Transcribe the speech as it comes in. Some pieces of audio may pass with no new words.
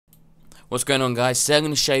What's going on, guys? So I'm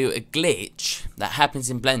going to show you a glitch that happens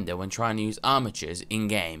in Blender when trying to use armatures in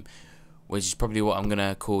game, which is probably what I'm going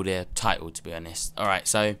to call the title, to be honest. Alright,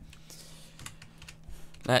 so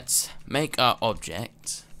let's make our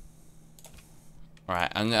object.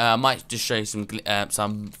 Alright, I might just show you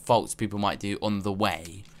some faults people might do on the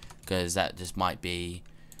way, because that just might be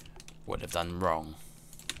what they've done wrong.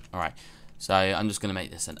 Alright, so I'm just going to make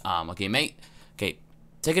this an arm. Okay,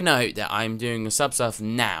 take a note that I'm doing a subsurf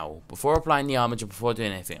now. Before applying the armature, before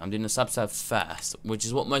doing anything, I'm doing the subsurf first, which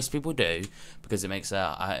is what most people do, because it makes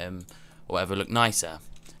our item or whatever look nicer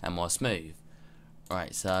and more smooth.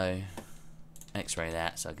 Alright, so X-ray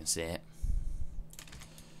that so I can see it.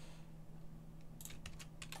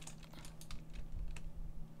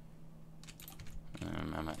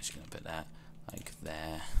 I'm actually going to put that like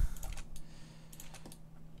there.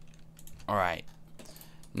 Alright,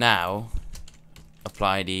 now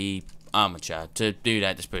apply the armature. To do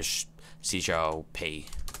that, just push Ctrl-P.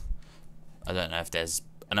 I don't know if there's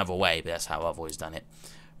another way, but that's how I've always done it.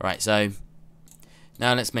 Alright, so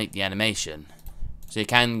now let's make the animation. So you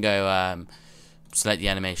can go select the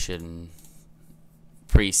animation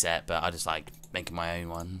preset, but I just like making my own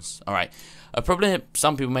ones. Alright, a problem that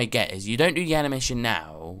some people may get is you don't do the animation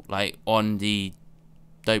now, like on the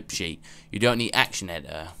dope sheet. You don't need action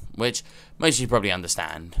editor, which most of you probably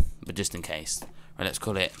understand, but just in case. Right, let's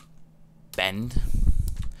call it bend.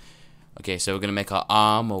 Okay, so we're going to make our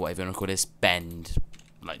arm, or whatever you want to call this, bend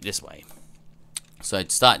like this way. So to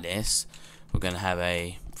start this, we're going to have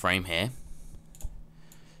a frame here.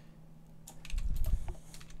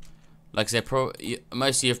 Like I said,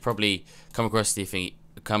 most of you have probably come across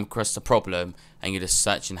the problem, and you're just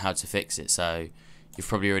searching how to fix it. So you've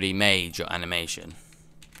probably already made your animation.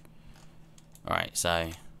 Alright,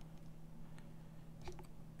 so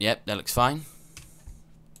yep, that looks fine.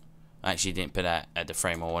 I actually didn't put that at the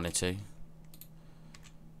frame I wanted to.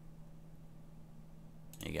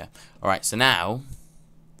 There you go. Alright, so now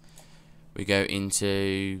we go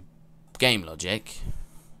into game logic.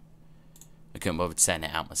 I couldn't bother to send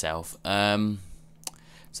it out myself. So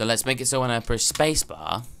let's make it so when I press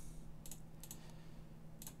spacebar,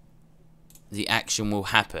 the action will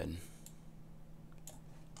happen.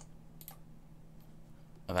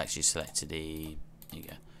 I've actually selected the. There you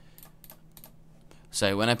go.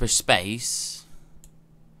 So when I push space,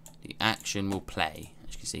 the action will play.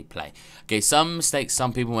 As you can see, play. Okay, some mistakes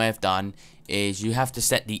some people may have done is you have to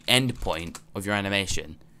set the end point of your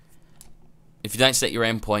animation. If you don't set your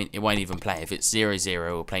end point, it won't even play. If it's 0, 0,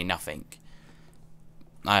 it will play nothing.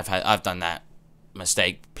 I've done that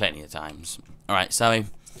mistake plenty of times. Alright, so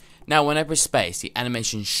now when I press space, the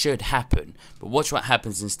animation should happen. But watch what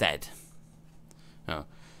happens instead. Oh,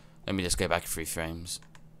 let me just go back a few frames.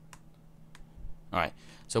 Alright,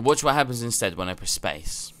 so watch what happens instead when I press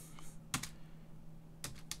space.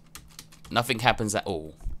 Nothing happens at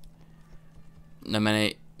all. No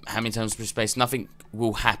matter how many times I press space, nothing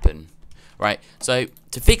will happen. Right, so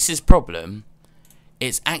to fix this problem,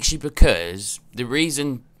 it's actually because the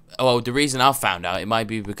reason I found out, it might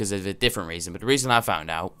be because of a different reason, but the reason I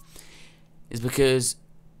found out is because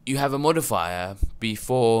you have a modifier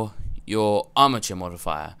before your armature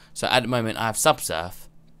modifier. So at the moment I have subsurf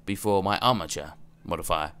before my armature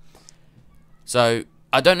modifier. So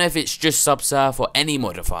I don't know if it's just subsurf or any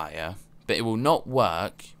modifier, but it will not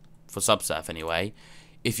work for subsurf anyway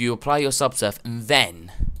if you apply your subsurf and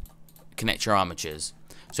then connect your armatures.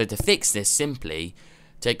 So to fix this, simply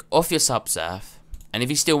take off your subsurf, and if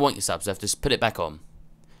you still want your subsurf, just put it back on.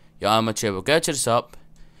 Your armature will go to the top,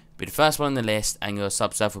 be the first one on the list, and your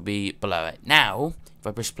subsurf will be below it. Now if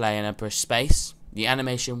I push play and I push space, the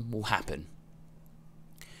animation will happen.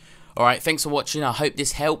 Alright, thanks for watching. I hope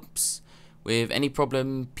this helps with any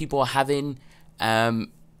problem people are having.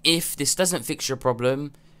 If this doesn't fix your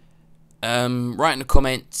problem, write in the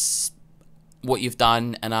comments what you've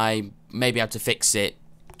done, and I may be able to fix it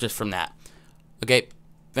just from that. Okay,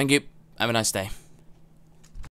 thank you. Have a nice day.